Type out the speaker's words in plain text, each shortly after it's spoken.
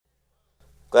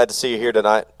Glad to see you here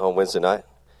tonight on Wednesday night.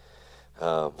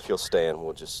 If you'll stand,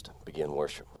 we'll just begin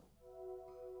worship.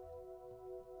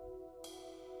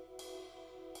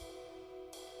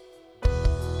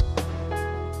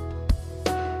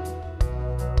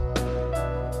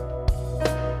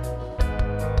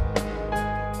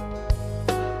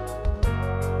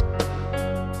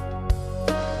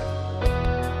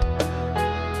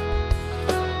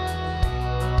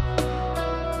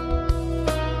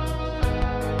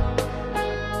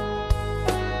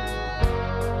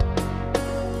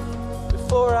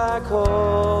 Before I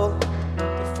call,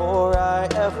 before I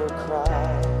ever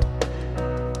cry,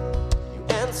 you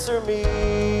answer me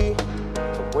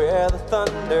from where the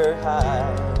thunder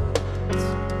hides.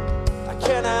 I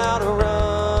can't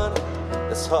outrun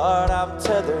this heart I'm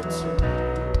tethered to.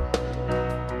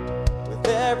 With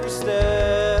every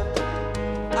step,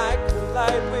 I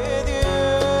collide with you.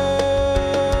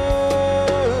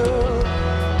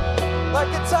 Like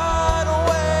a tidal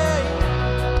wave,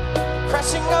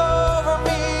 crashing over me,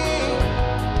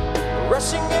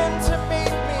 rushing in to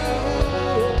meet me.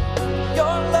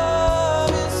 Your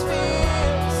love is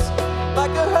fierce,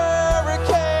 like a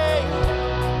hurricane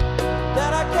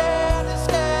that I can't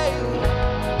escape,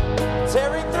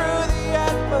 tearing through the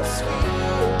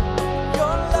atmosphere.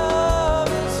 Your love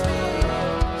is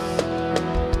fierce,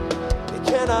 it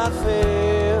cannot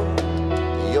fail.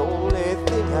 The only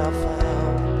thing I've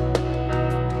found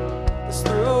is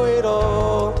through it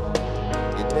all,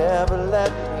 you never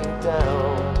let me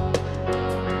down.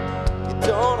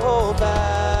 Don't hold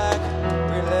back,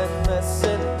 relentless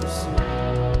in pursuit.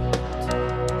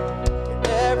 In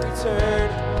every turn,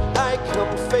 I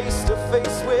come face to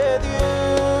face with you.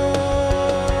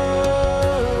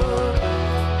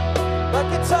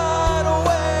 Like a tidal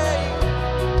wave,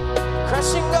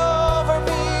 crashing over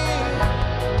me,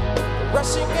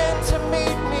 rushing in to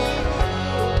meet me.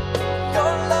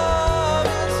 Your love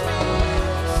is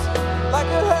fierce, like a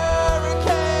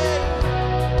hurricane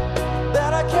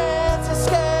that I can't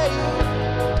escape,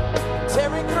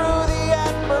 tearing through the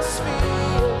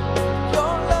atmosphere.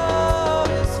 Your love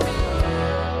is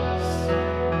fierce.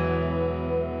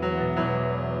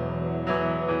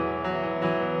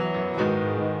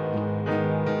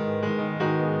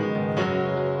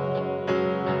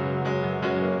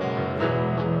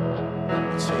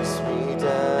 You chase me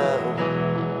down,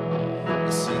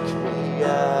 you seek me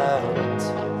out.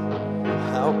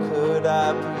 How could I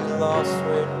be lost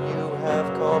when you have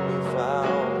called me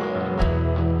found?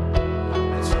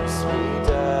 You chase me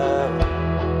down,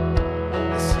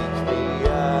 you seek me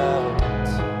out.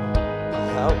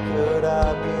 How could I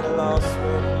be lost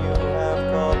when you have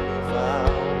called me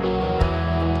found?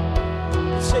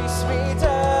 You chase me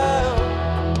down,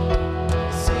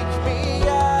 you seek me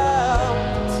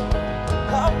out.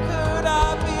 How could I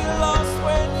be lost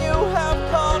when you have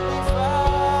called me found?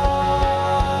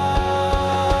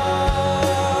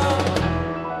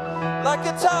 Like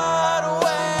a tidal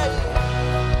wave,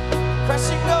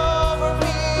 crashing over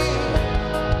me,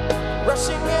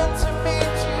 rushing in to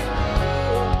meet you.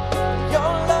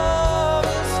 Your love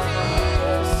is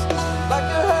fierce, like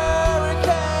a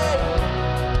hurricane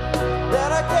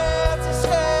that I can't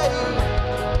escape,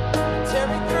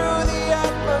 tearing through the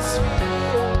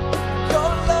atmosphere.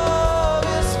 Your love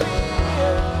is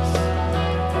fierce.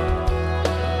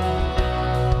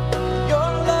 Your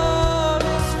love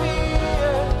is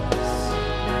fierce.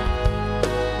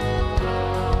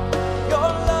 Your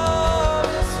love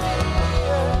is fierce.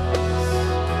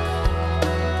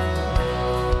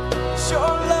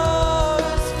 Your love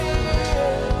is fierce.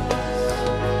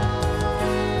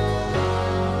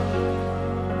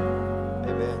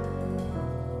 Amen.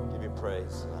 Give you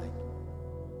praise tonight.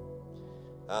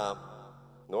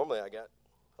 Normally I got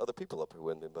other people up here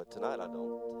with me, but tonight I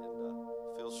don't.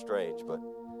 And feels strange, but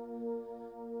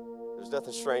there's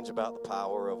nothing strange about the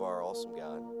power of our awesome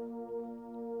God.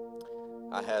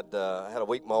 I had a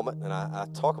weak moment, and I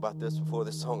talk about this before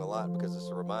this song a lot because it's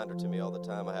a reminder to me all the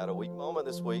time. I had a weak moment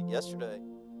yesterday.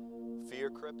 Fear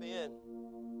crept in.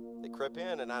 It crept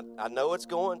in, and I know it's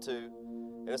going to,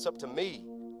 and it's up to me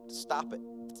to stop it.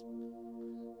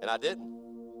 And I didn't.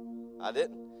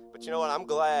 But you know what? I'm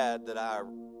glad that I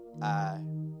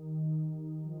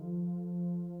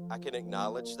can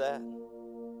acknowledge that.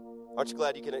 Aren't you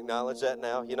glad you can acknowledge that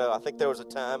now? You know, I think there was a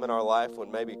time in our life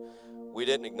when maybe we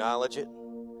didn't acknowledge it.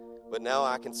 But now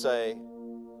I can say,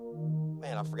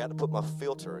 man, I forgot to put my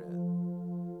filter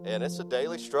in. And it's a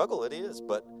daily struggle, it is.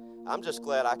 But I'm just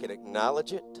glad I can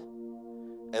acknowledge it.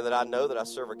 And that I know that I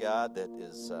serve a God that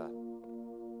is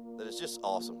just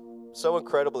awesome. So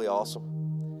incredibly awesome.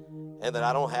 And that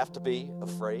I don't have to be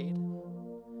afraid.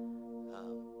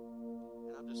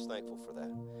 And just thankful for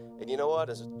that. And you know what?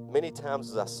 As many times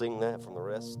as I sing that from the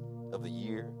rest of the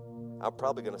year, I'm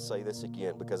probably going to say this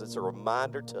again because it's a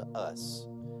reminder to us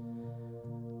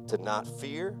to not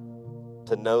fear,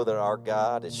 to know that our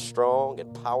God is strong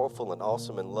and powerful and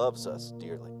awesome and loves us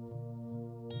dearly.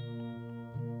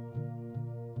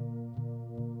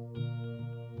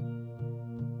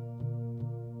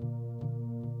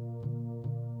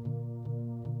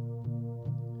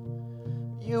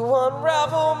 You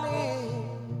unravel me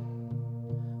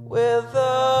with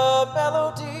a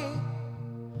melody.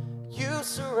 You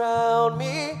surround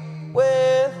me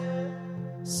with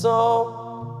song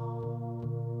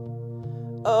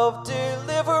of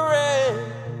deliverance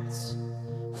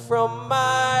from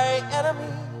my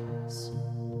enemies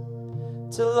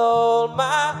till all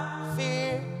my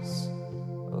fears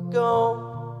are gone.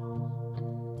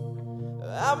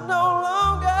 I'm no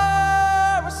longer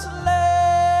a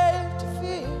slave to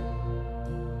fear.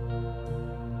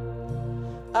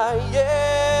 I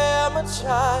am a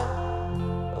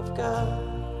child of God.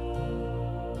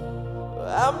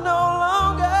 I'm no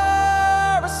longer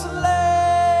a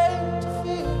slave to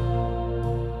fear.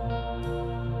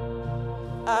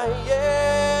 I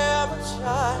am a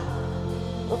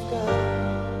child of God.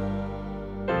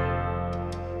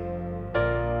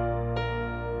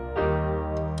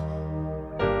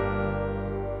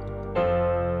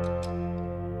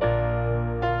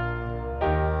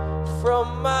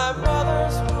 From my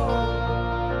mother's womb,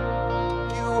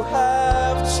 you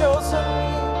have chosen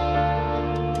me.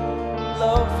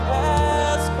 Love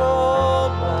has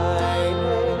called my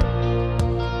name.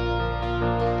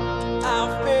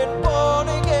 I've been born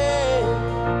again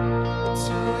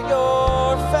into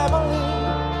your family.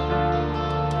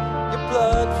 Your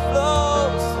blood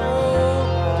flows through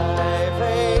my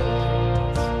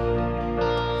veins.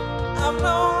 I'm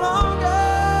no longer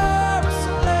a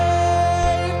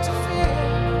slave to fear.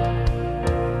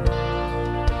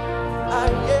 I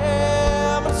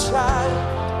am a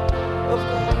child of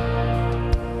God.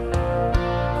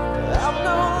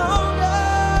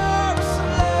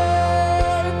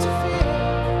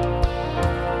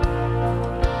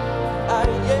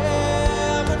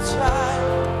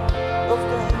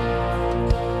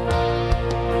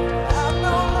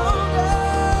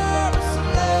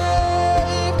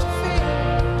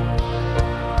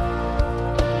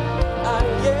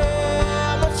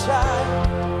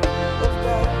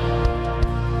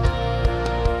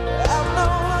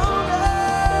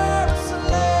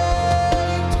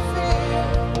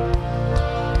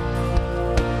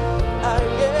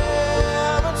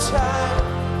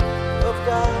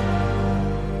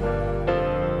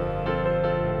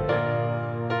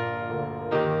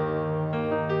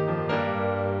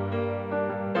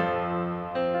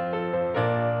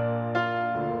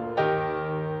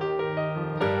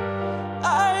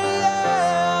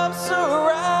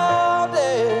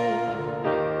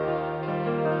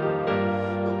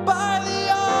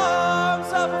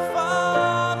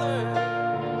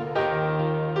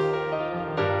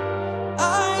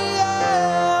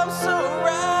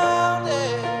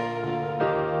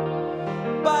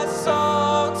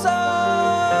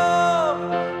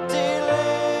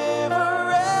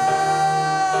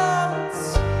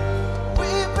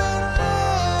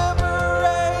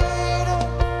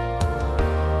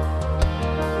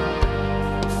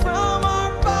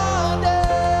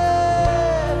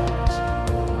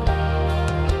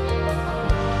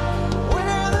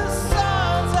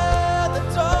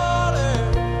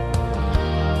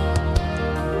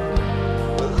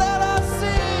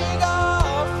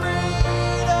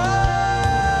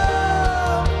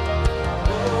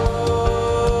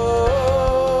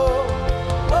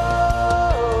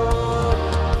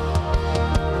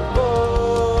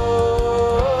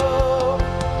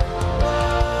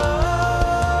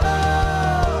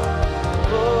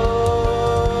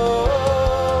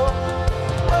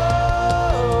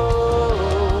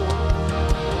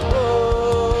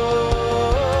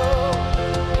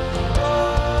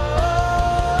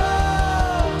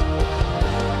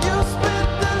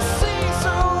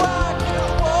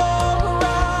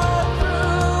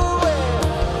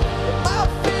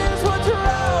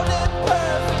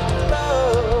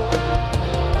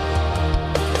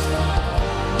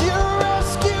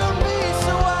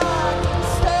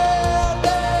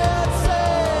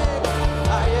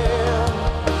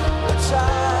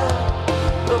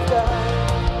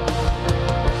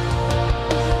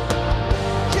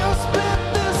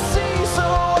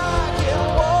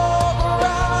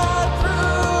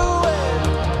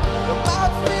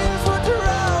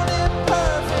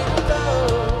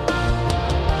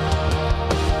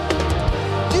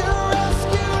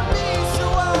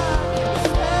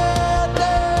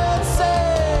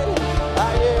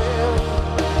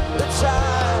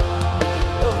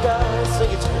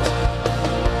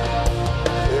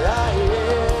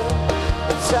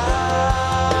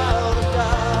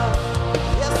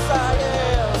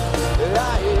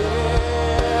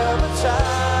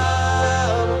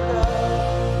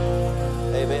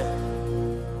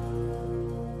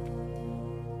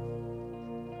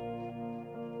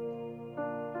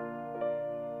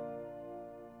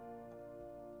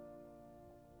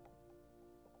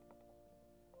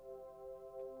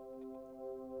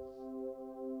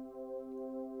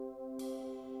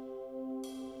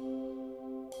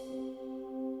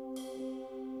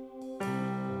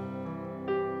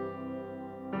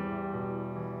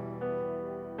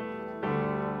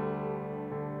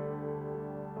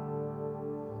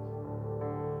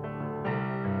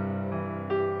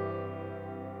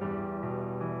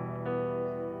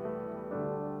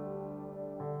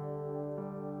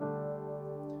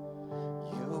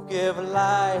 give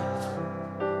life,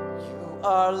 you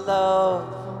are love,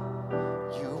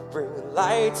 you bring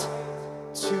light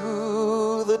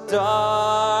to the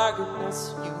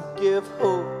darkness, you give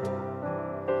hope,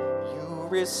 you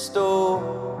restore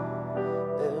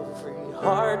every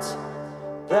heart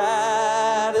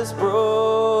that is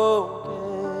broken.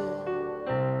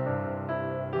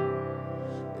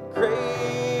 And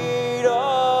great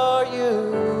are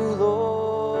you,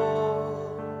 Lord.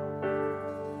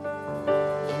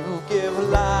 You give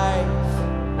life,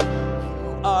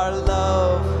 you are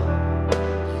love,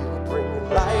 you bring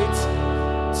light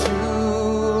to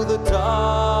the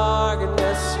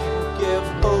darkness, you give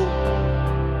hope,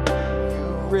 you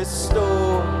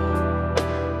restore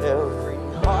every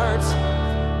heart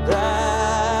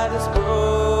that is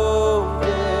broken.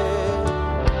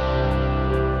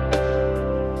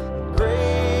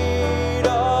 Great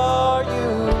are you,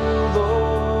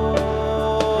 Lord.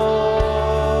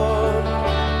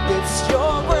 It's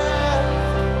your breath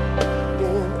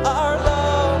in our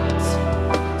lungs,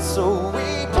 so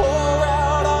we pour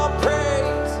out our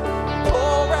praise,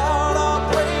 pour out our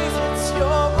praise. It's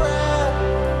your breath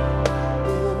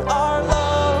in our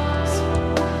lungs,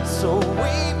 so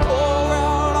we pour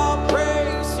out our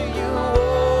praise to you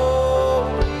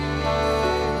only.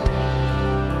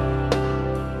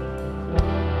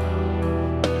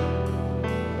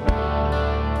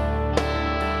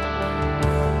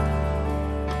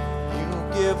 You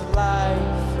give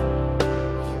life,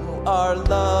 you are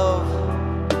love,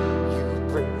 you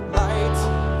bring light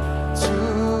to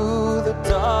the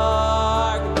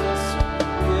darkness, you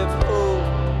give hope,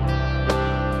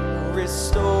 you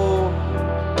restore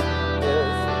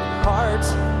every heart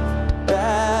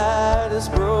that is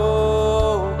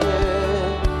broken.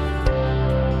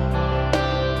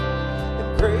 And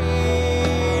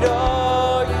great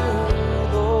are you,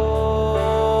 Lord.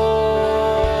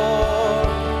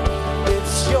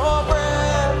 It's your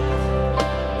breath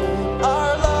in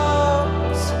our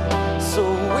lungs, so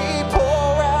we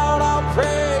pour out our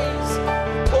praise,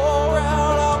 pour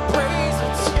out our praise.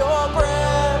 It's your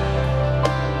breath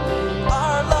in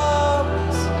our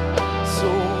lungs, so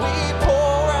we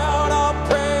pour out our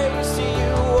praise to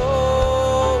you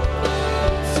only.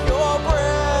 It's your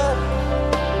breath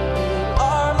in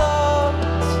our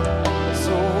lungs,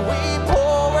 so we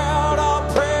pour out our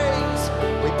praise,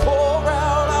 we pour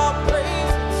out our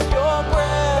praise. It's your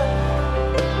breath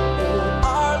in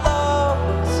our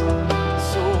lungs,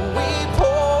 so we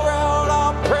pour out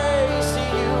our praise to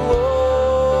you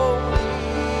only.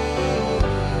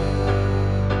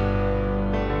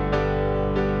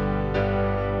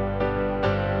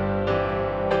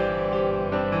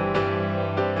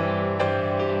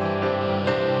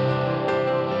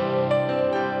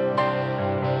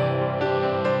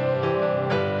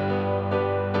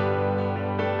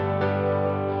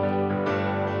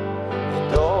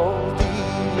 And all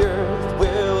the earth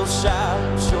will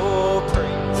shout your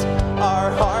praise.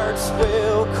 Our hearts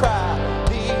will cry,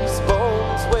 these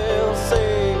bones will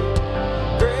sing.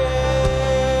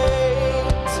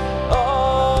 Great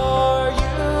are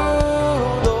you,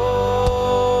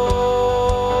 Lord.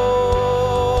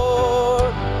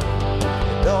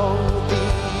 And all the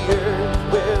earth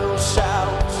will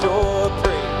shout your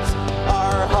praise.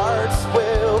 Our hearts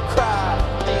will cry,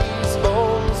 these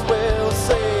bones will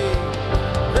sing.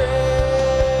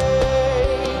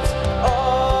 Great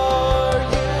are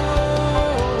you,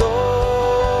 Lord.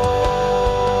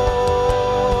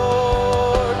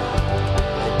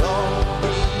 And all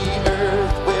the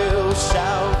earth will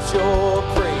shout your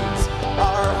praise.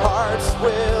 Our hearts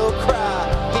will cry,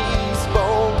 these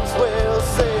bones will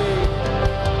sing.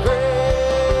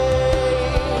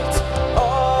 Great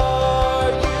are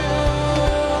you,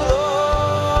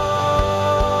 Lord.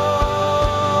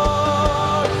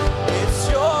 It's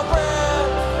your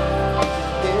breath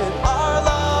in our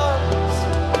lungs,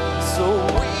 so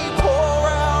we pour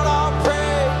out our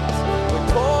praise, we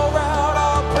pour out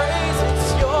our praise. It's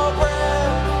your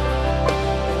breath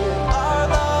in our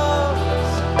lungs,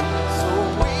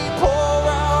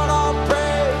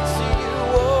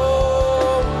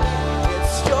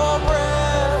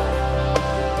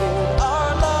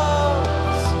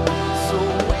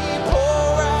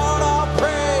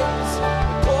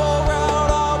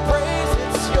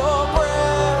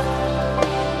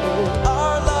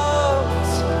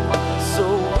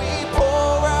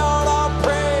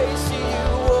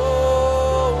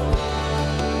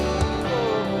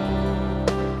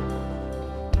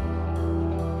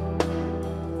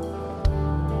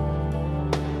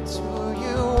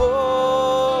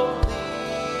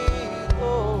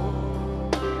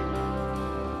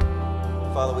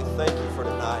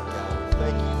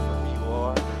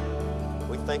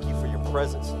 thank you for your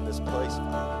presence in this place,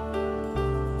 Father.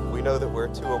 We know that where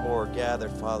two or more are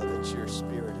gathered, Father, that your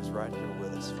Spirit is right here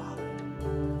with us, Father.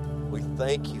 We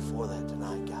thank you for that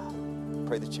tonight, God.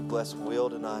 Pray that you bless Will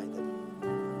tonight,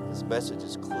 that this message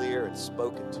is clear and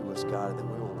spoken to us, God, and that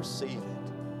we will receive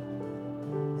it.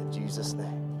 In Jesus' name,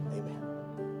 amen.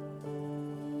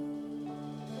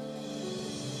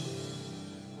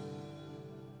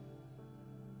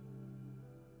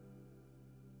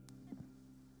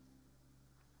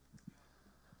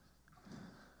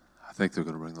 I think they're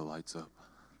going to bring the lights up.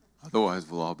 Otherwise,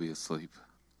 we'll all be asleep.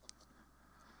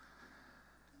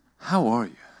 How are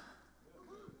you?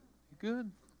 You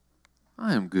good?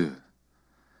 I am good.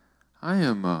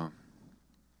 I'm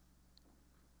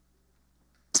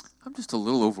just a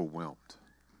little overwhelmed.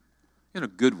 In a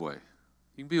good way.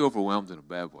 You can be overwhelmed in a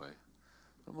bad way.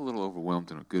 I'm a little overwhelmed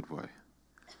in a good way.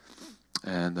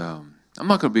 And I'm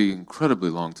not going to be incredibly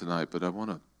long tonight, but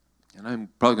I'm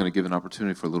probably going to give an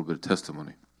opportunity for a little bit of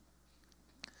testimony.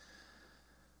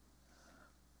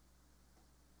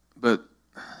 But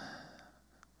I'm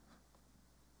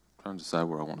trying to decide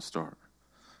where I want to start.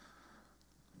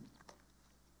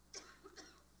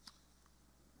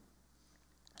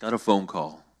 Got a phone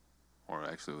call, or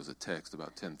actually it was a text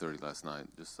about 10:30 last night,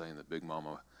 just saying that Big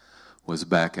Mama was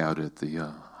back out at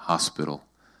the hospital.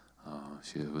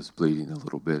 She was bleeding a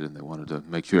little bit, and they wanted to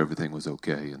make sure everything was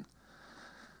okay. And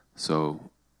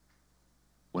so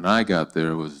when I got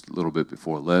there, it was a little bit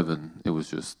before 11. It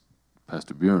was just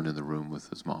Pastor Bjorn in the room with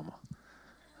his mama,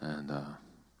 and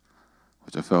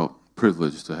which I felt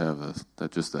privileged to have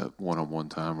that one-on-one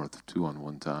time or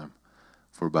two-on-one time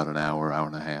for about an hour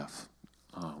and a half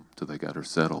till they got her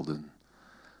settled. And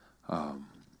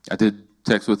I did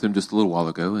text with him just a little while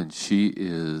ago, and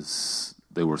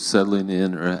they were settling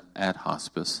in at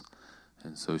hospice,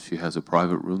 and so she has a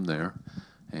private room there,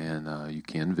 and you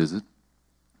can visit.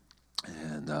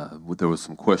 And there was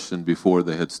some question before.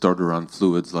 They had started her on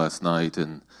fluids last night,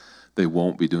 and they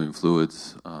won't be doing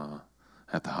fluids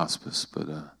at the hospice. But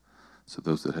so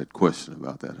those that had question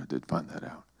about that, I did find that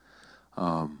out.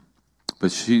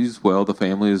 But she's well. The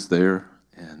family is there,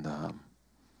 and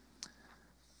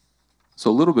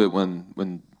so a little bit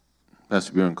when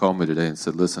Pastor Bjorn called me today and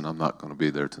said, "Listen, I'm not going to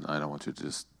be there tonight. I want you to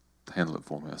just handle it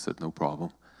for me." I said, "No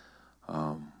problem."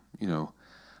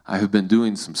 I have been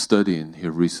doing some studying here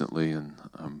recently, and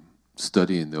I'm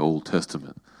studying the Old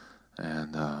Testament,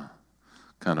 and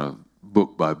kind of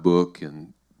book by book,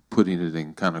 and putting it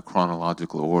in kind of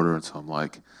chronological order. And so I'm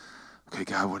like, "Okay,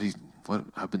 God, what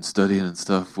I've been studying and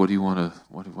stuff. What do you want to?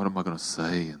 What am I going to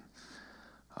say?" And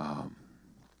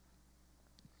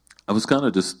I was kind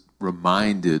of just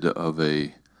reminded of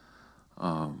a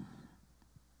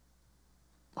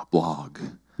blog,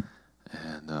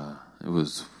 and it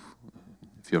was.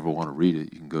 If you ever want to read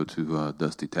it, you can go to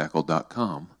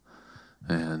dustytackle.com,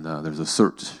 and there's a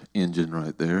search engine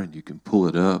right there, and you can pull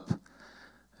it up,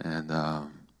 and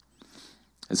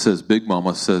it says, "Big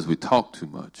Mama says we talk too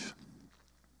much."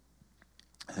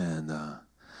 And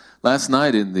last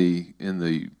night in the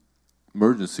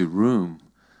emergency room,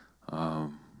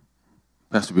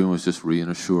 Pastor Boone was just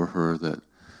reassure her that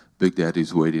Big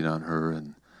Daddy's waiting on her,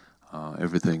 and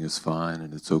everything is fine,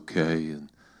 and it's okay, and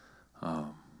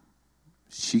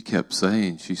she kept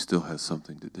saying she still has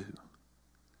something to do.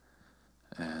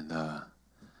 And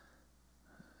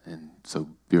so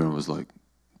Bjorn was like,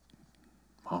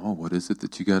 "Mama, what is it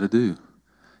that you got to do?"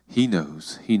 He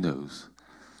knows.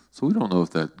 So we don't know if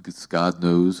that's God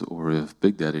knows or if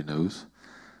Big Daddy knows.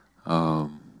 But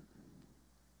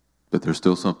there's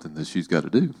still something that she's got to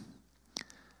do.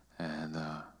 And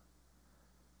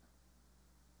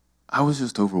I was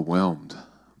just overwhelmed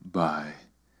by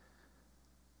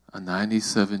a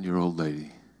 97-year-old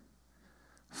lady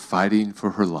fighting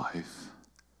for her life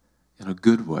in a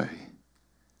good way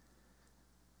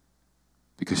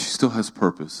because she still has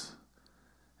purpose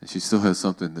and she still has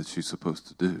something that she's supposed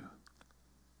to do.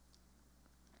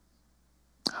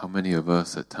 How many of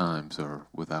us at times are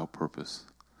without purpose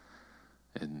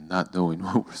and not knowing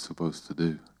what we're supposed to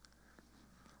do?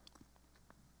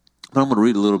 But I'm going to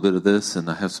read a little bit of this, and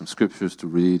I have some scriptures to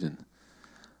read. And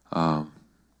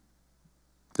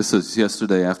this says,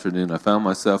 "Yesterday afternoon, I found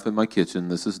myself in my kitchen."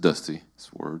 This is Dusty's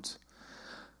words.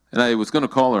 And I was going to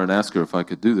call her and ask her if I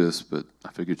could do this, but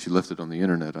I figured she left it on the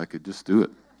internet. I could just do it.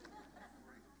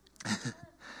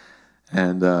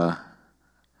 And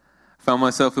found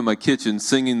myself in my kitchen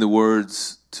singing the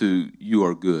words to "You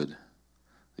Are Good."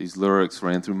 These lyrics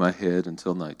ran through my head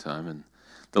until nighttime, and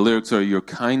the lyrics are, "Your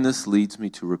kindness leads me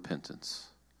to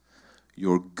repentance.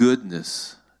 Your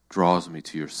goodness draws me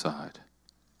to your side.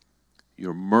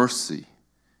 Your mercy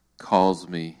calls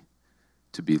me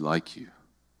to be like you.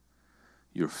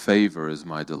 Your favor is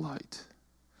my delight.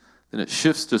 Then it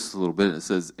shifts just a little bit and it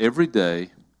says, every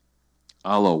day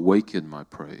I'll awaken my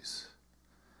praise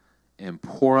and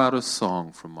pour out a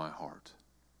song from my heart.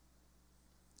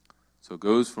 So it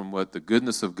goes from what the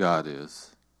goodness of God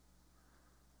is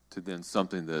to then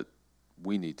something that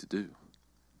we need to do.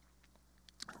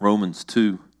 Romans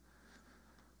 2,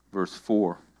 verse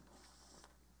 4.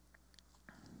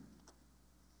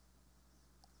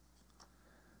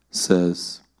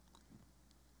 Says,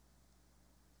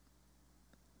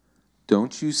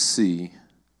 don't you see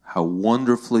how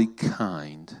wonderfully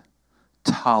kind,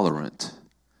 tolerant,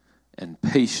 and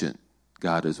patient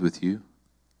God is with you?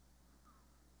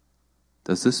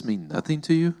 Does this mean nothing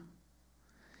to you?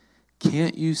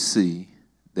 Can't you see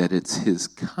that it's His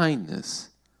kindness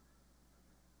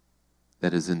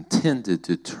that is intended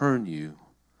to turn you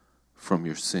from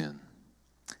your sin?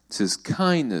 It's His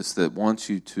kindness that wants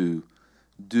you to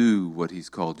do what He's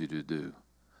called you to do,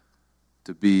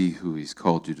 to be who He's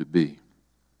called you to be.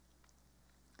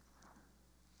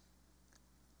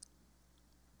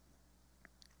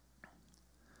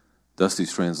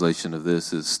 Dusty's translation of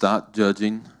this is, stop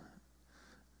judging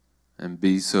and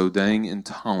be so dang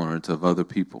intolerant of other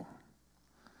people.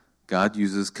 God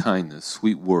uses kindness,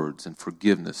 sweet words, and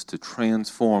forgiveness to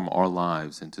transform our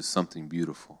lives into something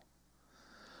beautiful.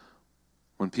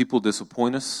 When people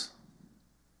disappoint us,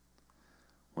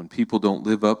 when people don't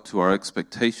live up to our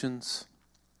expectations,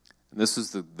 and this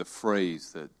is the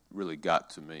phrase that really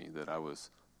got to me, that I was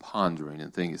pondering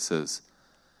and thinking. It says,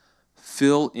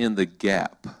 fill in the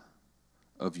gap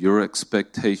of your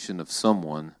expectation of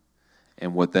someone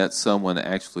and what that someone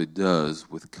actually does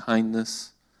with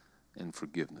kindness and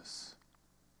forgiveness.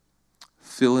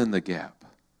 Fill in the gap,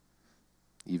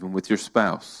 even with your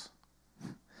spouse.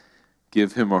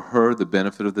 Give him or her the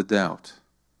benefit of the doubt.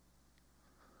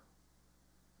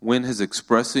 When has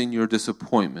expressing your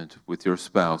disappointment with your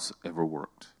spouse ever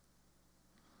worked?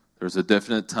 There's a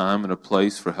definite time and a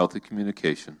place for healthy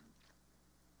communication.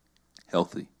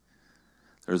 Healthy.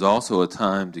 There's also a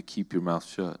time to keep your mouth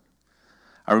shut.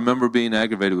 I remember being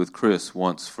aggravated with Chris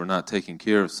once for not taking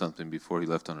care of something before he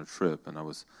left on a trip, and I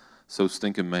was so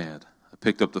stinking mad. I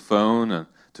picked up the phone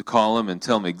to call him and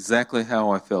tell him exactly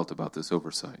how I felt about this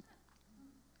oversight.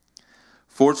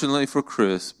 Fortunately for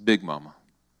Chris, Big Mama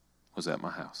was at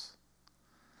my house.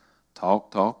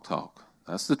 Talk, talk, talk.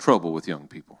 That's the trouble with young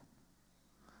people.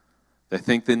 They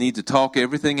think they need to talk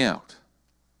everything out.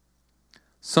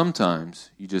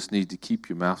 Sometimes you just need to keep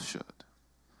your mouth shut.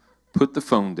 Put the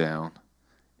phone down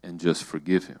and just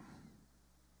forgive him.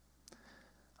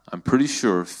 I'm pretty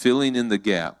sure filling in the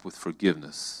gap with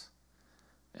forgiveness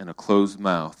and a closed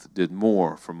mouth did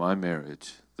more for my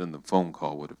marriage than the phone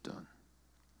call would have done.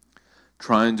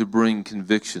 Trying to bring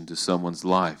conviction to someone's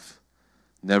life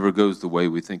never goes the way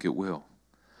we think it will.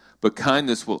 But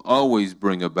kindness will always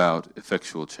bring about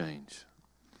effectual change.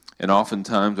 And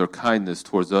oftentimes our kindness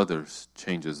towards others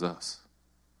changes us.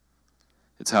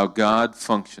 It's how God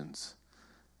functions.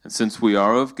 And since we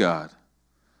are of God,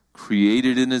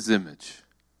 created in His image,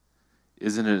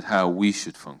 isn't it how we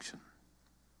should function?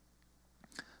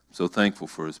 I'm so thankful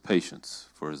for His patience,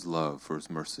 for His love, for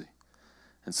His mercy.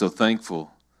 And so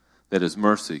thankful that His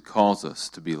mercy calls us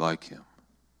to be like Him,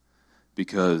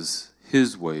 because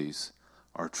His ways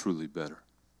are truly better.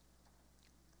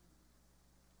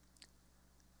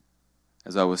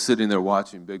 As I was sitting there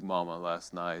watching Big Mama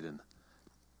last night and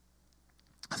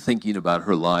thinking about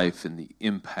her life and the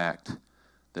impact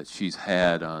that she's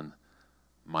had on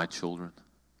my children,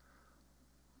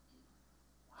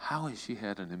 how has she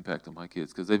had an impact on my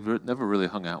kids? Because they've never really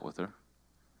hung out with her.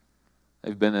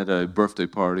 They've been at a birthday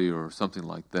party or something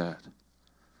like that.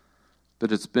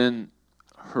 But it's been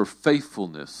her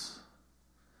faithfulness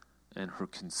and her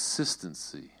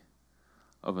consistency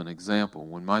of an example.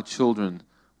 When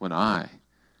I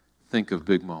think of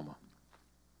Big Mama,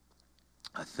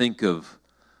 I think of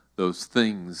those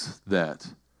things that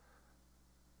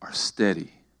are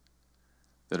steady,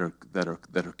 that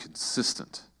are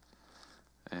consistent.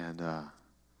 And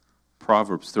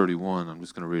Proverbs 31, I'm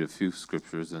just going to read a few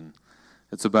scriptures, and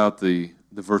it's about the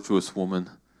virtuous woman.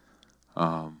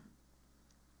 But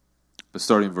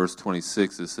starting in verse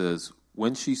 26, it says,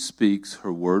 when she speaks,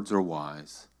 her words are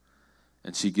wise,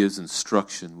 and she gives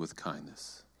instruction with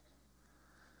kindness.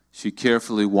 She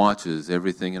carefully watches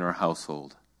everything in her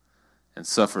household and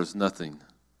suffers nothing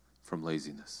from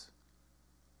laziness.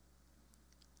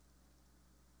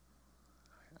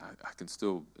 I can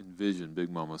still envision Big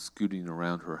Mama scooting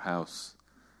around her house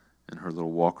in her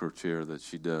little walker chair that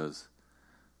she does,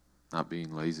 not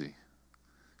being lazy.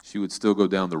 She would still go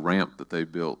down the ramp that they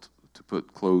built to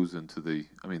put clothes into the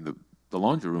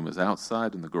laundry room is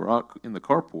outside in the garage, in the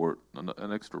carport,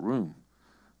 an extra room.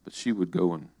 But she would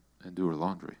go and do her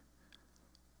laundry.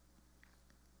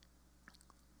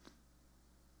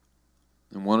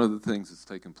 And one of the things that's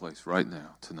taking place right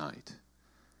now, tonight,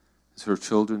 is her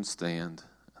children stand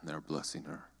and they're blessing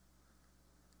her.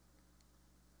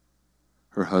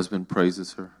 Her husband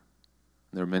praises her.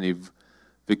 There are many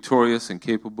victorious and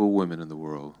capable women in the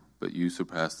world, but you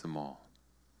surpass them all.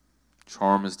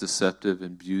 Charm is deceptive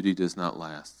and beauty does not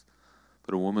last,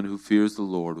 but a woman who fears the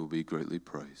Lord will be greatly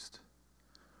praised.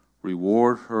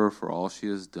 Reward her for all she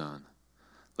has done.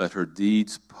 Let her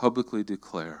deeds publicly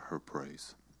declare her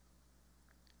praise.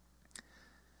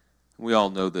 We all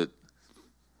know that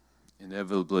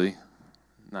inevitably,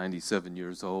 97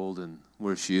 years old and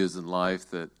where she is in life,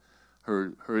 that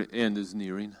her end is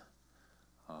nearing.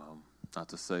 Not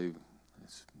to say,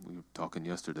 we were talking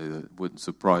yesterday, that it wouldn't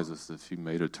surprise us if she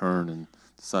made a turn and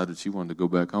decided she wanted to go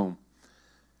back home.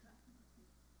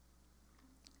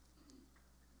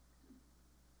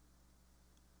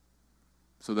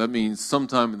 So that means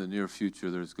sometime in the near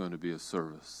future there's going to be a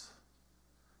service.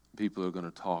 People are going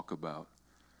to talk about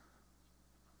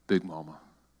Big Mama,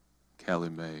 Callie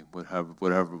Mae,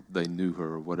 whatever they knew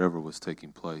her, or whatever was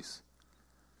taking place.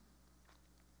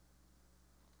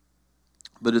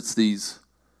 But it's these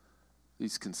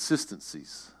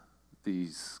consistencies,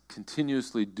 these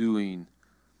continuously doing.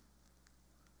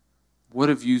 What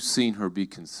have you seen her be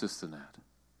consistent at?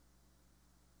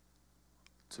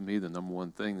 To me, the number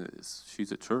one thing is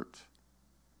she's at church.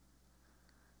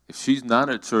 If she's not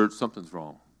at church, something's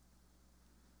wrong.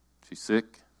 She's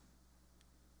sick.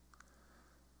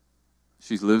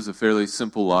 She lives a fairly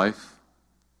simple life.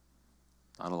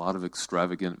 Not a lot of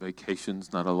extravagant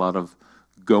vacations, not a lot of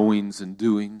goings and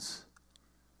doings.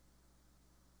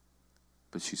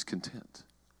 But she's content.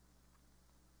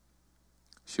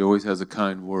 She always has a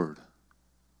kind word.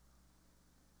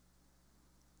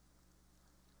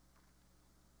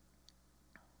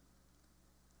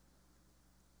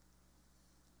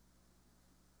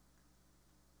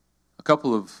 A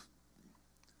couple of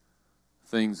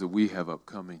things that we have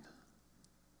upcoming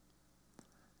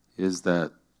is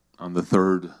that on the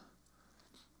third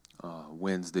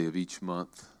Wednesday of each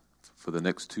month, for the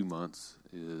next 2 months,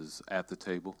 is At the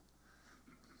Table.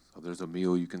 So there's a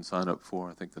meal you can sign up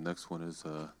for. I think the next one is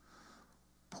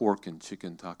pork and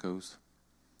chicken tacos,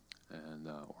 and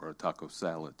or a taco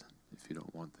salad if you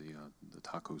don't want the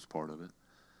tacos part of it.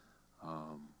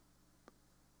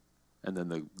 And then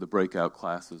the breakout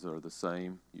classes are the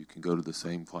same. You can go to the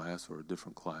same class or a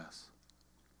different class.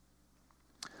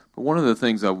 But one of the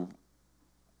things I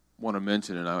want to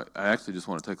mention, and I actually just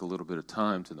want to take a little bit of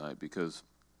time tonight, because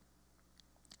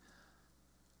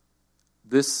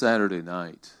this Saturday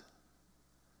night,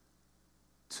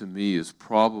 to me, is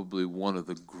probably one of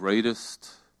the greatest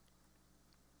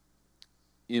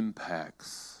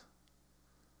impacts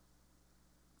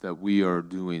that we are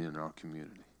doing in our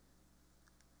community.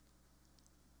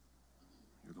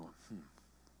 You're going,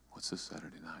 what's this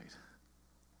Saturday night?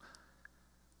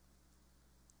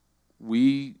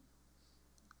 We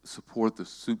support the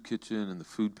soup kitchen and the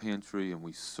food pantry, and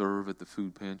we serve at the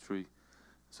food pantry.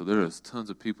 So there is tons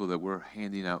of people that we're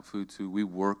handing out food to. We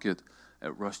work at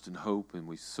Rushton Hope, and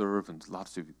we serve, and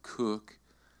lots of you cook,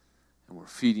 and we're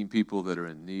feeding people that are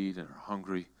in need and are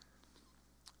hungry.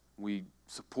 We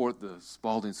support the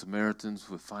Spalding Samaritans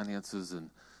with finances, and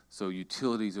so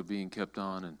utilities are being kept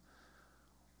on. And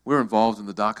we're involved in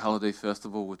the Dock Holiday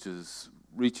Festival, which is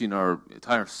reaching our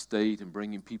entire state and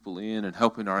bringing people in and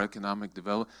helping our economic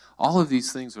development. All of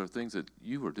these things are things that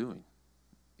you are doing.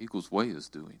 Eagles Way is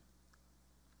doing.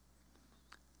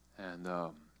 And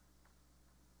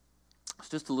it's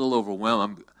just a little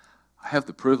overwhelmed. I have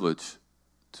the privilege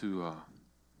to,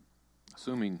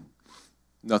 assuming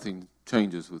nothing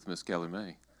changes with Miss Callie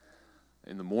Mae,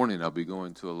 in the morning I'll be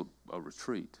going to a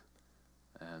retreat.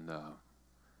 And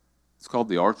it's called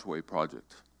the Archway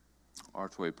Project.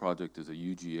 Archway Project is a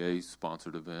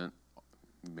UGA-sponsored event.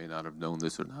 You may not have known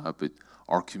this or not, but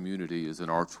our community is an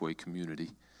Archway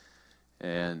community.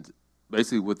 And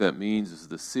basically what that means is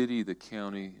the city, the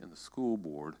county, and the school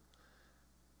board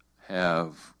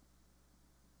have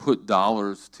put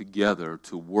dollars together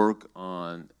to work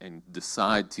on and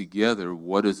decide together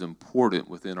what is important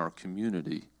within our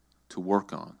community to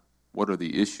work on. What are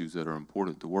the issues that are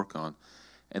important to work on?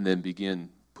 And then begin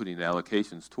putting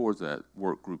allocations towards that,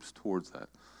 work groups towards that.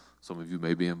 Some of you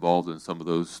may be involved in some of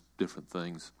those different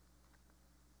things.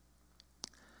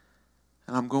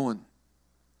 And I'm going,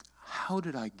 how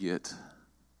did I get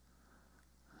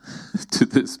to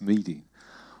this meeting?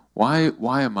 Why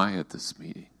am I at this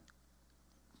meeting?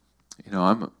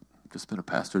 Just been a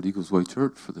pastor at Eagles Way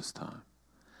Church for this time.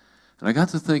 And I got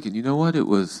to thinking, you know what? It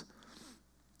was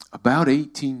about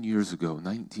 19 years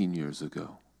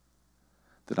ago,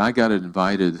 that I got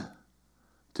invited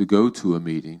to go to a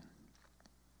meeting,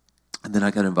 and then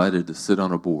I got invited to sit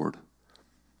on a board.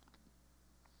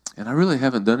 And I really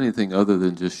haven't done anything other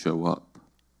than just show up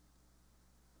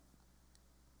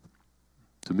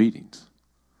to meetings,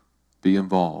 be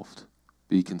involved,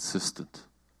 be consistent.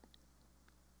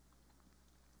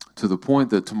 To the point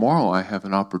that tomorrow I have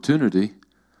an opportunity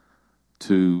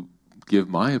to give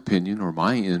my opinion or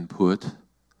my input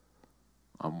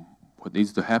on what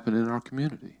needs to happen in our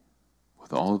community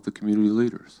with all of the community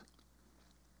leaders.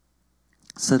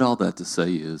 Said all that to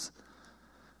say is,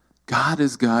 God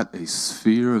has got a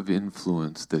sphere of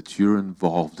influence that you're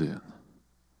involved in.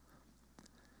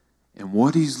 And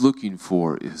what he's looking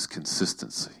for is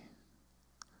consistency.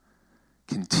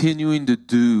 Continuing to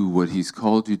do what he's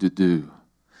called you to do.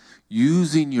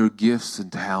 Using your gifts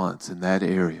and talents in that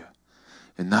area.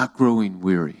 And not growing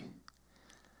weary.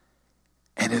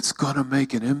 And it's going to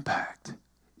make an impact.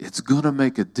 It's going to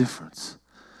make a difference.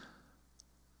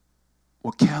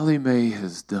 What Callie Mae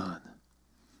has done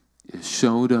is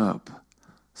showed up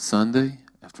Sunday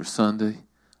after Sunday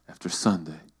after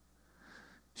Sunday.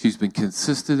 She's been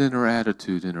consistent in her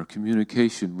attitude, in her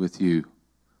communication with you.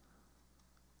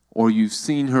 Or you've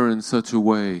seen her in such a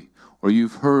way, or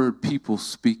you've heard people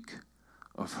speak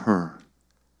of her,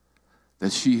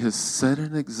 that she has set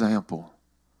an example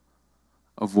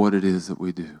of what it is that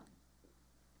we do.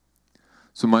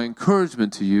 So my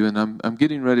encouragement to you, and I'm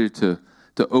getting ready to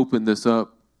open this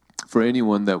up for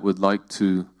anyone that would like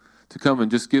to come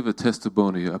and just give a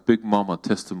testimony, a Big Mama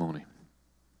testimony.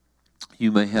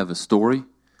 You may have a story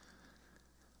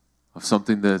of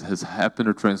something that has happened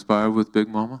or transpired with Big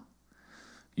Mama.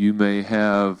 You may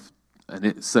have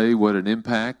say what an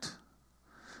impact.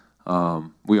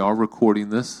 We are recording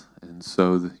this, and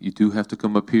so you do have to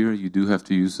come up here. You do have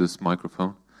to use this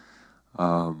microphone.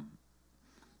 But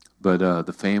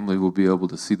the family will be able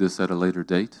to see this at a later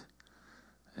date.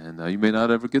 And you may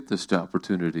not ever get this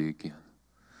opportunity again.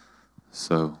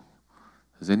 So,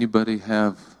 does anybody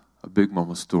have a Big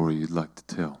Mama story you'd like to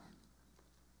tell?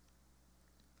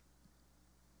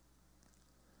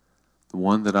 The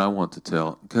one that I want to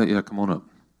tell, okay, yeah, come on up.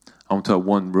 I want to tell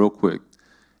one real quick.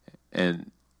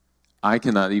 And I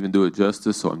cannot even do it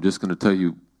justice, so I'm just going to tell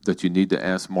you that you need to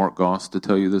ask Mark Goss to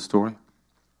tell you this story.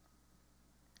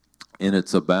 And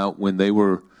it's about when they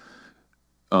were,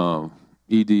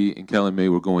 Edie and Callie Mae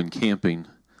were going camping,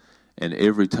 and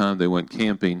every time they went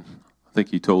camping, I think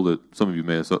he told it, some of you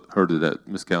may have heard of that,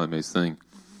 Miss Callie Mae's thing,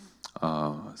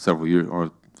 several years,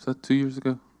 or was that 2 years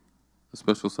ago? A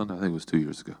special Sunday? I think it was 2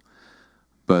 years ago.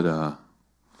 But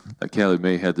that Callie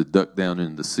Mae had to duck down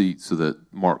in the seat so that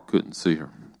Mark couldn't see her.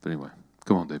 But anyway,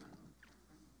 come on, David.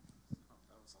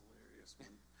 That was hilarious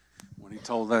when he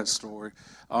told that story.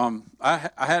 I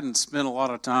hadn't spent a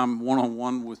lot of time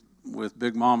one-on-one with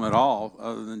Big Mama at all,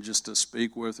 other than just to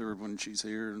speak with her when she's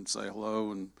here and say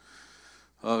hello and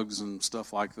hugs and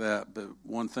stuff like that. But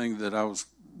one thing that I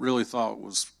really thought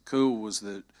was cool was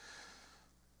that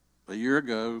a year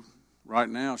ago, right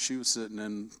now, she was sitting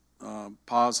in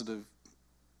positive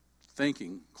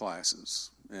thinking classes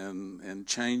and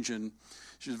changing.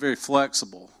 She was very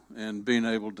flexible and being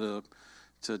able to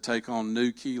take on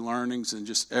new key learnings and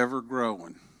just ever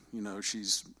growing. You know,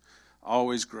 she's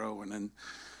always growing. And,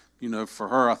 you know, for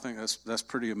her, I think that's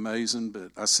pretty amazing.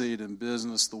 But I see it in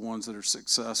business, the ones that are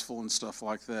successful and stuff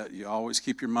like that. You always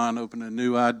keep your mind open to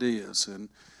new ideas. And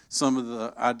some of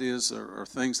the ideas or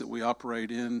things that we operate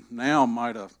in now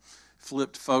might have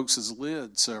flipped folks'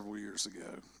 lid several years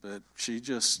ago. But she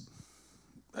just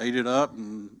ate it up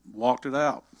and walked it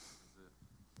out.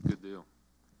 Good deal.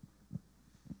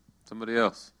 Somebody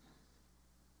else.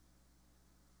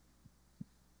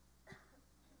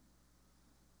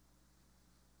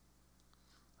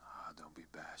 Don't be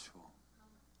bashful.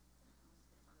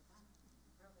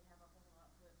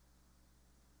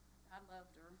 I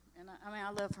loved her, and I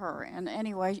love her. And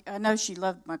anyway, I know she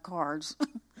loved my cards.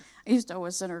 I used to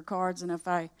always send her cards, and if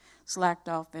I slacked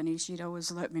off any, she'd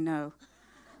always let me know.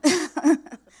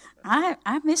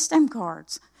 I missed them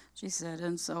cards, she said.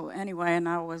 And so anyway, and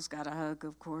I always got a hug,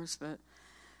 of course. But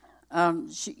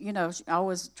she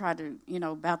always tried to,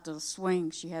 about the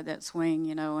swing. She had that swing,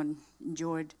 and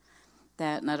enjoyed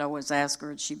that. And I'd always ask her,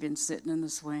 had she been sitting in the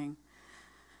swing?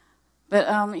 But,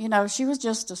 she was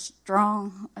just a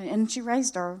strong, and she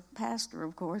raised our pastor,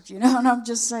 of course, and I'm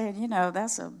just saying,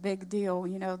 that's a big deal,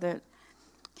 that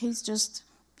he's just,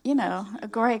 a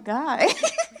great guy.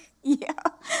 Yeah.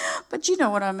 But you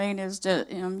know what I mean is that,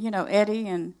 Eddie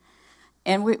and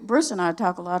And Bruce and I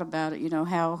talk a lot about it,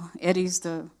 how Eddie's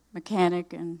the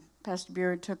mechanic and Pastor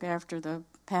Buren took after the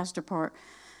pastor part.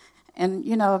 And,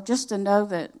 just to know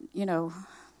that,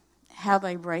 how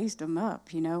they raised them up,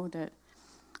 that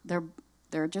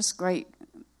they're just great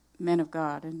men of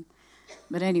God.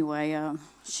 But anyway,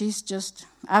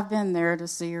 I've been there to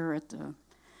see her at the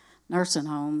nursing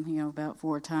home, about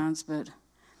 4 times. But,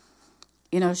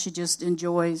 she just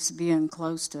enjoys being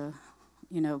close to,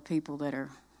 people that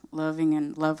are loving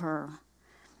and love her.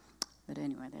 But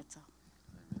anyway, that's all.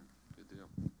 Amen. Good deal.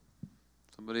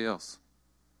 Somebody else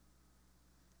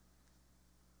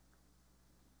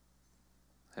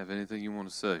have anything you want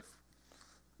to say?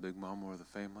 Big Mama or the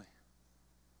family?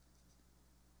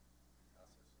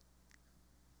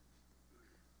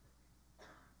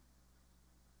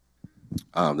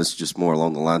 This is just more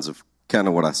along the lines of kind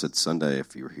of what I said Sunday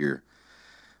if you were here.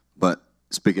 But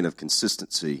speaking of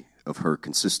consistency, of her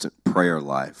consistent prayer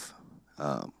life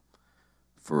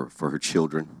for her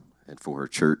children and for her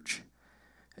church,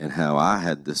 and how I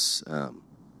had this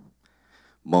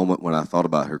moment when I thought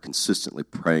about her consistently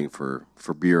praying for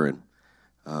Buren.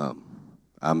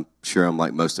 I'm sure I'm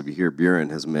like most of you here. Buren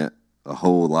has meant a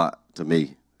whole lot to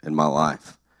me in my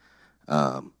life.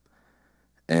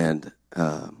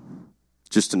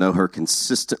 Just to know her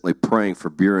consistently praying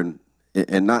for Buren,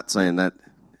 and not saying that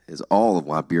is all of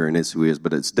why Buren is who he is,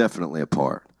 but it's definitely a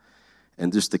part.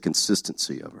 And just the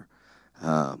consistency of her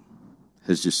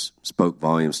has just spoke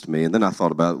volumes to me. And then I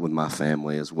thought about it with my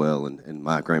family as well, and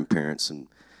my grandparents and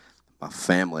my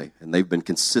family, and they've been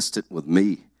consistent with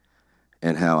me,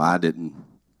 and how I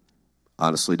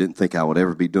honestly didn't think I would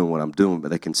ever be doing what I'm doing,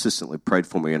 but they consistently prayed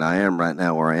for me, and I am right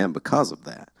now where I am because of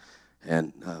that.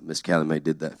 And Miss Callie Mae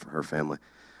did that for her family.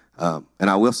 And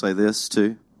I will say this,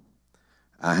 too.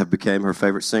 I have became her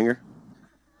favorite singer.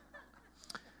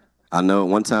 I know at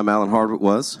one time Alan Hardwick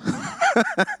was.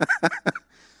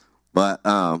 But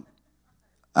I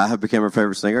have become her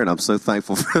favorite singer, and I'm so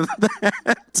thankful for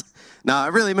that. Now,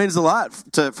 it really means a lot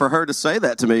for her to say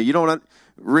that to me. You don't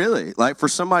really, like, for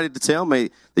somebody to tell me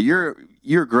that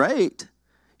you're great,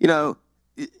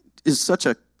 is such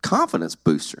a confidence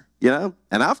booster, And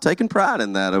I've taken pride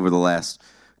in that over the last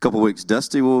couple of weeks.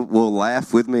 Dusty will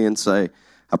laugh with me and say,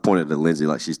 I pointed at Lindsay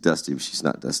like she's Dusty, but she's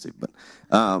not Dusty. But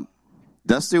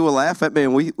Dusty will laugh at me,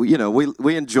 and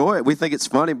we enjoy it. We think it's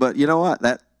funny, but you know what?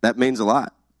 That means a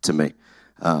lot to me.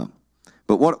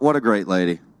 But what a great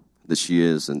lady that she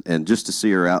is, and just to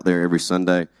see her out there every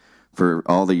Sunday for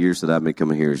all the years that I've been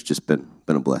coming here has just been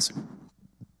a blessing.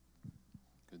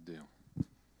 Good deal.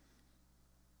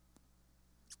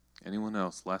 Anyone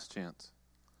else? Last chance.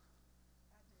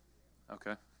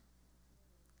 Okay.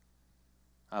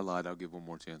 I lied. I'll give one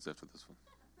more chance after this one.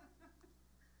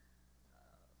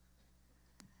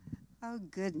 Oh,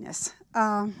 goodness.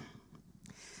 When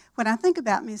I think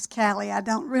about Miss Callie, I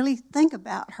don't really think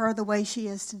about her the way she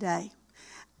is today.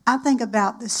 I think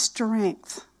about the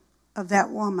strength of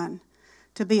that woman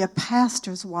to be a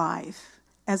pastor's wife,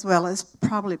 as well as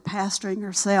probably pastoring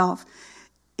herself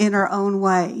in her own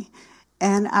way.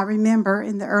 And I remember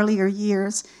in the earlier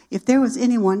years, if there was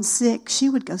anyone sick, she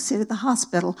would go sit at the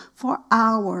hospital for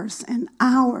hours and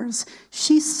hours.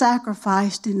 She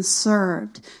sacrificed and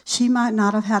served. She might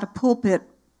not have had a pulpit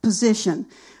position,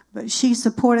 but she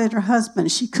supported her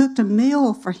husband. She cooked a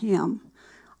meal for him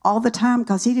all the time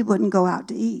because he wouldn't go out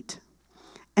to eat.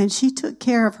 And she took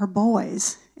care of her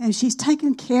boys, and she's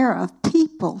taken care of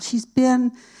people. She's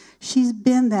been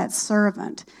that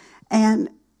servant. And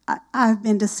I've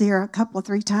been to see her a couple of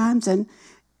 3 times, and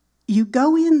you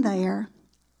go in there,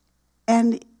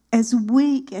 and as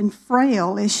weak and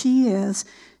frail as she is,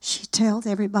 she tells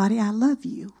everybody, I love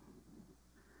you.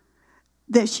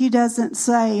 That she doesn't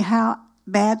say how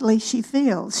badly she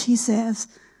feels. She says,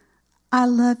 I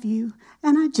love you,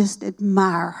 and I just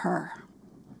admire her.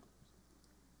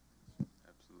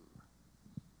 Absolutely.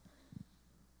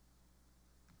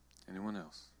 Anyone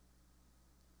else?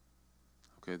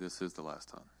 Okay, this is the last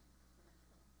time.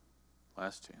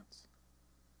 Last chance.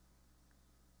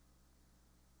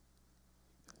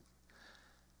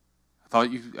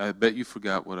 I bet you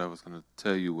forgot what I was going to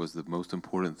tell you was the most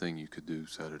important thing you could do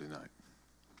Saturday night.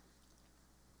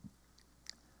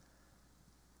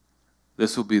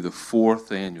 This will be the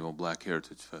 4th annual Black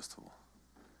Heritage Festival.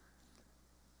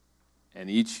 And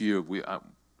each year,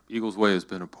 Eagles Way has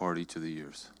been a part each of the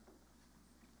years.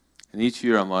 And each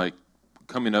year I'm like,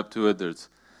 coming up to it, there's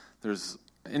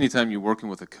anytime you're working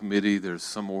with a committee, there's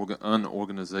some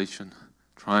unorganization,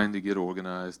 trying to get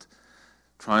organized,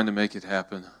 trying to make it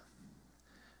happen.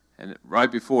 And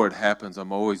right before it happens,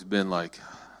 I'm always been like,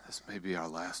 this may be our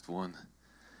last one.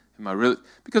 Am I really?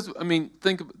 Because,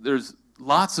 there's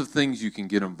lots of things you can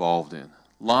get involved in,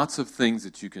 lots of things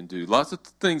that you can do, lots of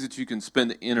things that you can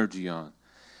spend energy on.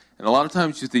 And a lot of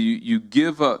times you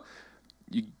give up,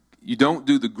 you don't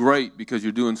do the great because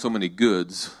you're doing so many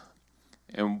goods.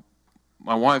 And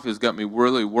my wife has got me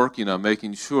really working on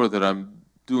making sure that I'm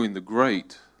doing the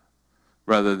great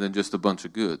rather than just a bunch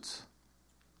of goods.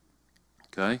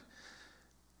 Okay?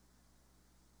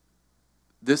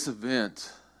 This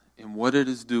event and what it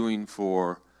is doing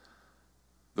for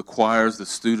the choirs, the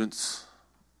students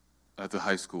at the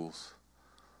high schools,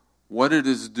 what it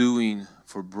is doing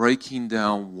for breaking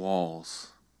down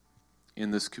walls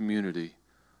in this community,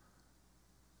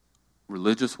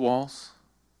 religious walls,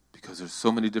 because there's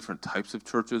so many different types of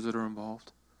churches that are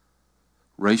involved,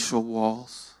 racial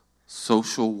walls,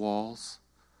 social walls.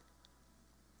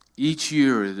 Each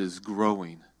year it is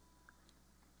growing.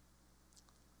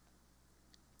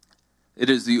 It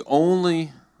is the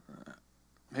only,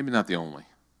 maybe not the only,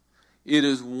 it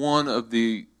is one of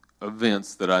the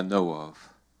events that I know of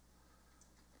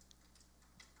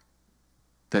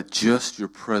that just your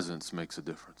presence makes a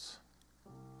difference.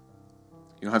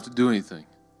 You don't have to do anything.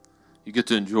 You get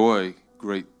to enjoy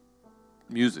great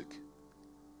music.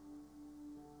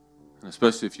 And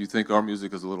especially if you think our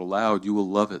music is a little loud, you will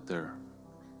love it there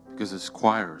because it's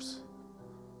choirs.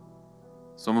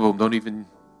 Some of them don't even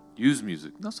use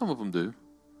music. No, some of them do.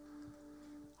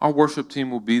 Our worship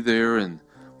team will be there, and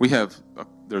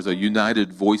there's a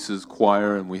United Voices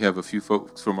choir, and we have a few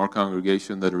folks from our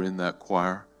congregation that are in that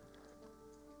choir.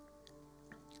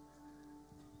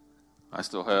 I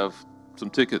still have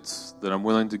some tickets that I'm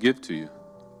willing to give to you.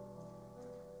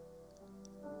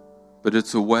 But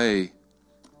it's a way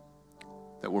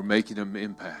that we're making an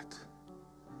impact.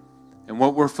 And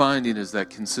what we're finding is that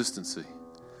consistency.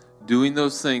 Doing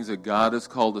those things that God has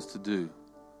called us to do.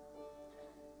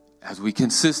 As we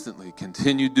consistently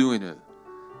continue doing it,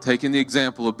 taking the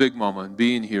example of Big Mama and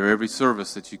being here every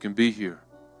service that you can be here.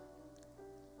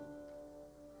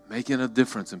 Making a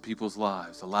difference in people's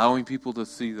lives, allowing people to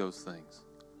see those things.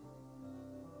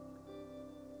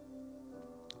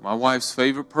 My wife's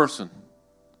favorite person,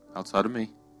 outside of me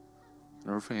and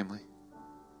her family,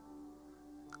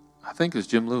 I think is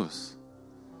Jim Lewis.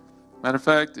 Matter of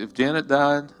fact, if Janet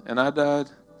died and I died,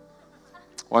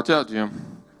 watch out,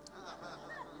 Jim.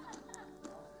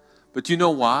 But you know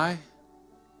why?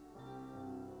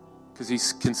 Because he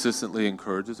consistently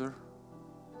encourages her.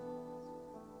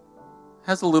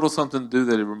 Has a little something to do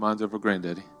that it reminds her of her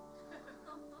granddaddy.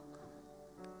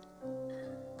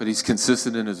 But he's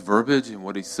consistent in his verbiage and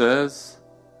what he says.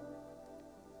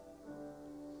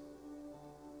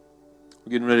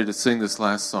 We're getting ready to sing this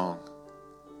last song.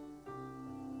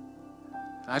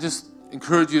 I just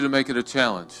encourage you to make it a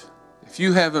challenge. If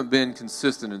you haven't been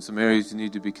consistent in some areas, you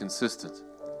need to be consistent.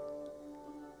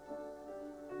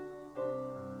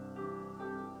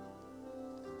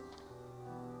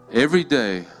 Every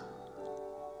day,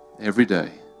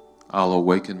 I'll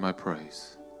awaken my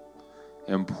praise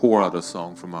and pour out a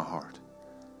song from my heart.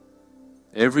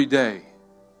 Every day,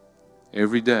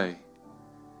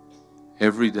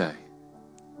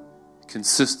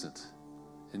 consistent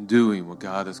in doing what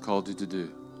God has called you to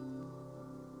do.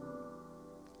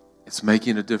 It's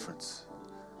making a difference.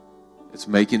 It's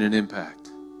making an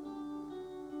impact.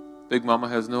 Big Mama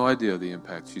has no idea the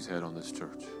impact she's had on this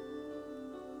church.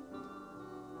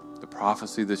 The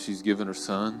prophecy that she's given her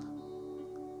son.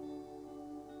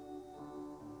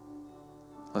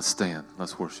 Let's stand.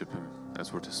 Let's worship him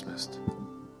as we're dismissed.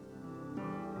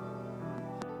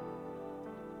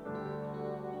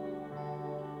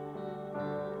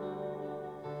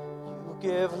 You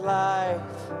give life.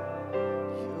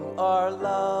 You are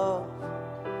love.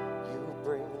 You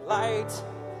bring light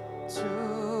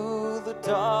to the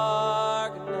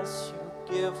darkness.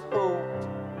 You give hope.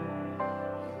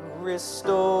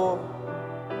 Restore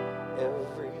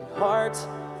every heart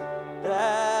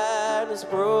that is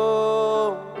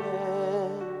broken.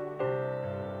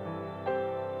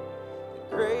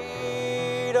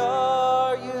 Great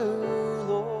are you,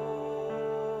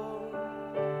 Lord.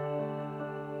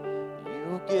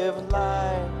 You give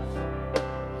life.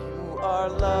 You are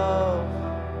love.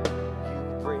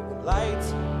 You bring light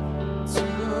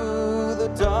to the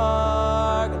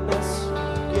darkness.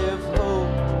 You give hope.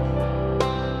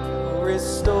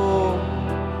 Restore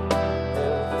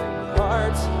every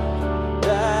heart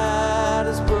that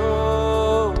is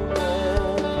broken.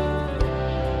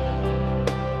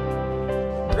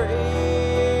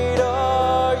 Great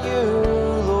are you,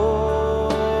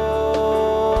 Lord.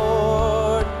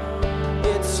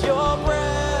 It's your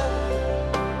breath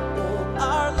in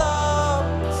our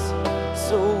lungs,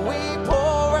 so we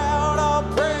pour out our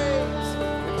praise.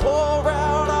 We pour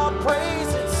out our praise.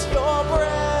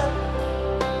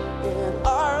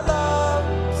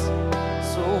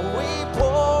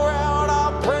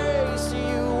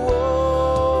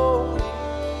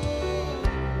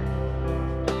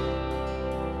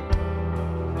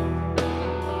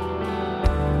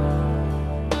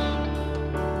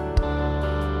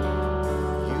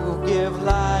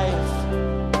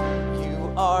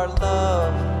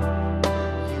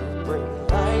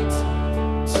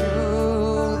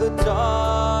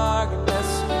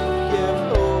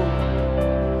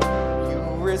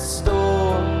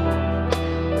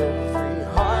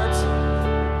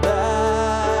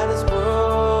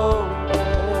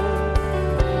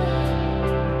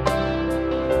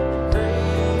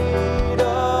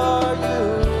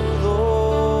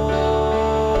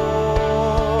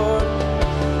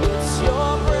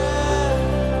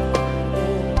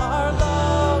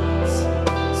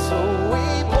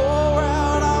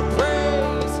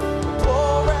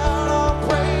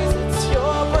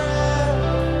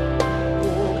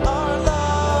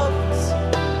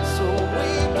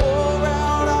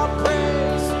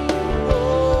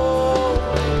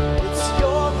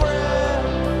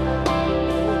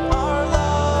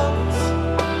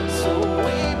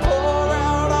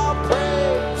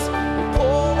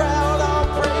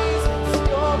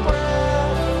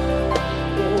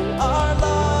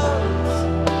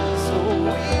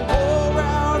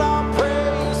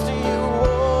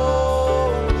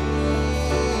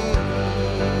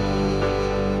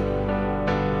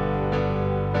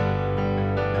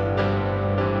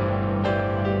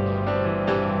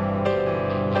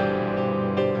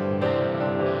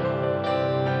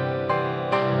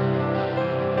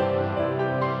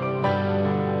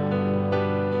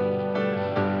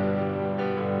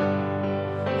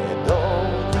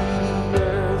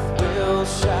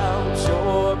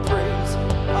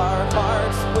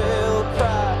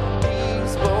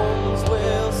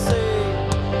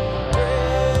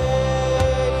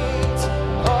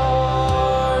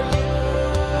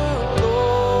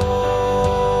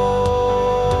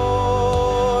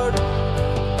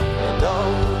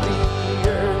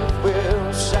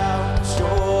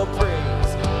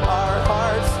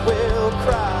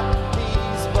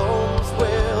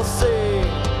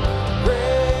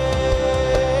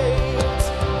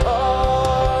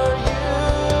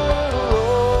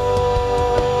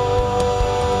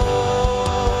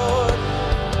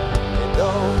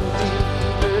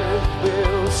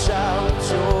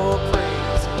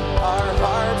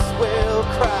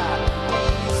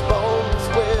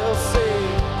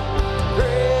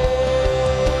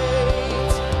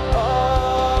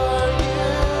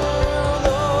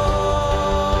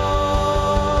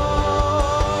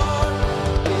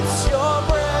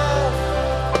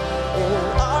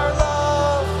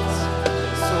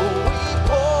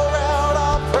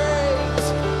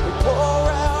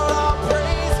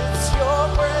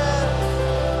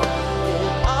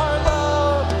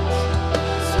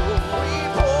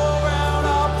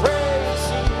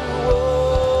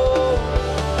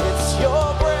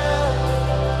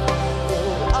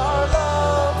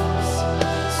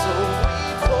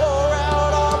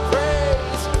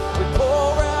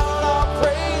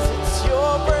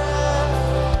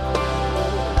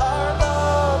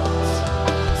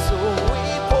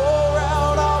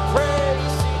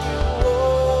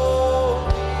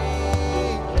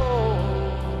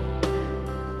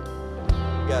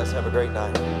 guys. Have a great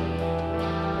night.